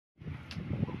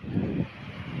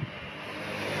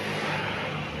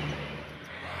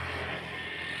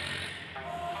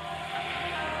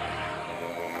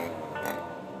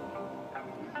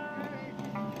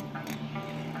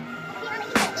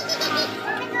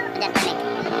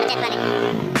I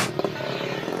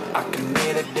can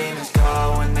hear the demons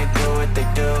call when they do what they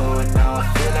do. And now I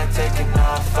feel like taking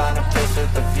off, find a place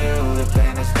with a view. The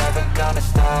pain is never gonna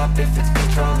stop if it's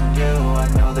controlling you. I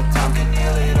know that time can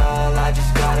heal it all, I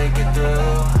just gotta get through.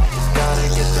 I just gotta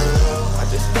get through, I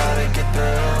just gotta get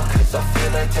through. Cause I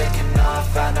feel like taking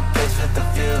off, find a place with a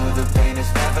view. The pain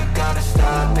is never gonna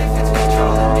stop if it's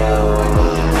controlling you. I know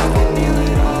that time can heal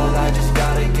it all, I just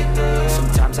gotta get through.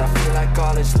 Sometimes I feel like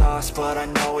all is lost, but I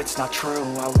know it's not true.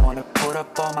 I wanna put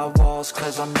up all my walls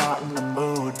cause I'm not in the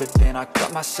mood, but then I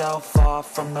cut myself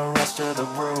off from the rest of the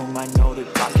room. I know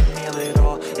that time can heal it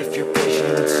all if you're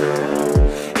patient and soon.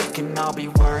 It can all be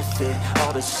worth it,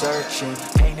 all the searching.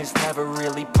 Pain is never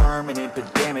really permanent,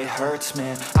 but damn it hurts,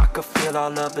 man. I could feel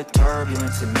all of the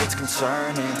turbulence and it's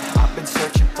concerning. I've been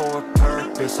searching for a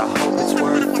purpose, I hope it's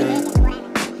worth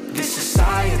it. This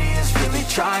society is really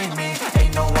trying me.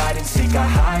 Ain't no hide and seek, I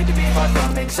hide to be far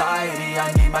from anxiety.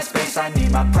 I need my space, I need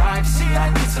my privacy. I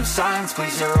need some silence,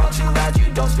 please, you're all too loud.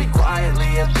 You don't speak quietly,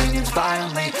 opinions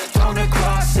violently thrown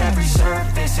across every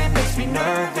surface. It makes me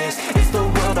nervous, is the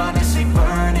world honestly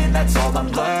burning? That's all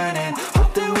I'm learning.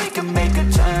 Hope that we can make a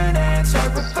turn and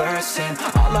start reversing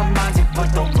all our minds and put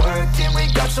the work in.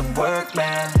 We got some work,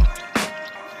 man.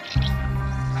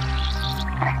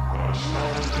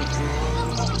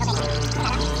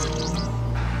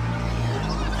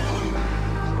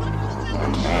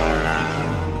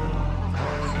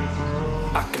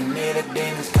 I can hear the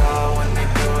demons call when they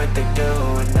do what they do.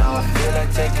 And now I feel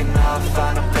like taking off,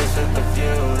 find a place with a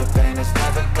view. The pain is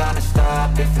never gonna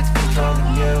stop if it's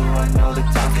controlling you. I know that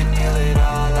time can heal it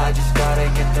all, I just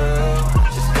gotta get through.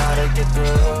 Just gotta get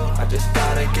through, I just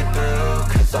gotta get through.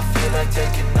 Cause I feel like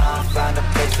taking off, find a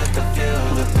place with a view.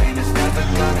 The pain is never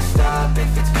gonna stop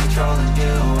if it's controlling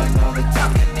you. I know that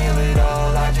time can heal it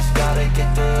all, I just gotta get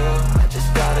through. I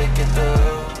just gotta get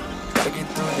through. Gotta get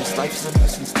through this, life's a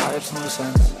nuisance, tie up some loose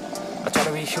ends. I try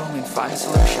to be human, find a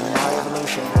solution, my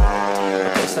evolution.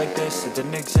 A place like this, it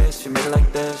didn't exist, we made it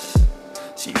like this.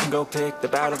 So you can go pick the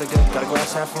bad or the good, got a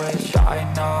glass half wish. I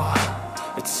know,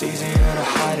 it's easier to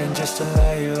hide than just to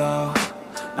lay low.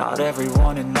 Not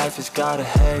everyone in life has got a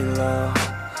halo.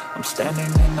 I'm standing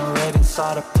in the red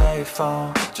inside a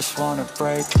payphone, just wanna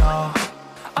break, no.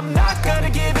 I'm not gonna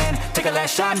give in, take a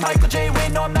last shot, Michael J.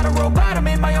 Win. No, I'm not a robot, I'm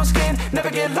in my own skin. Never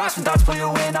get lost when thoughts pull you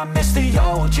in. I miss the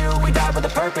old you, we died with a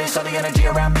purpose. All the energy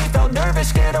around me felt nervous,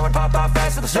 scared I would pop out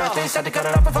fast to the surface. Had to cut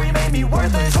it off before you made me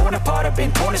worthless. Torn apart, I've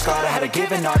been torn and scarred. I had to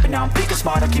give an art, but now I'm thinking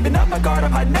smart. I'm keeping up my guard,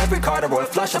 I'm hiding every card. A royal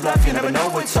flush of left, you never know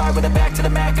what's hard. With a back to the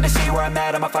mat, gonna see where I'm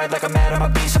at. I'ma fight like I'm mad, I'ma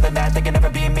be something that they can never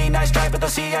be me. Nice try, but they'll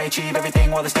see I achieve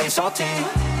everything while they stay salty.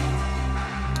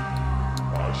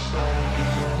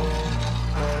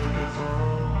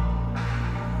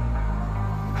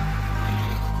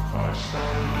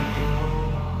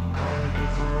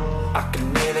 I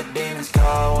can hear the demons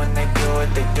call when they do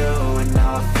what they do. And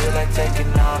now I feel like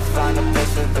taking off, find a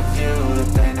place with a view. The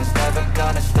pain is never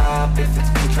gonna stop if it's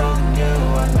controlling you.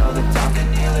 I know that time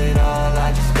can heal it all,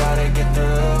 I just gotta get through.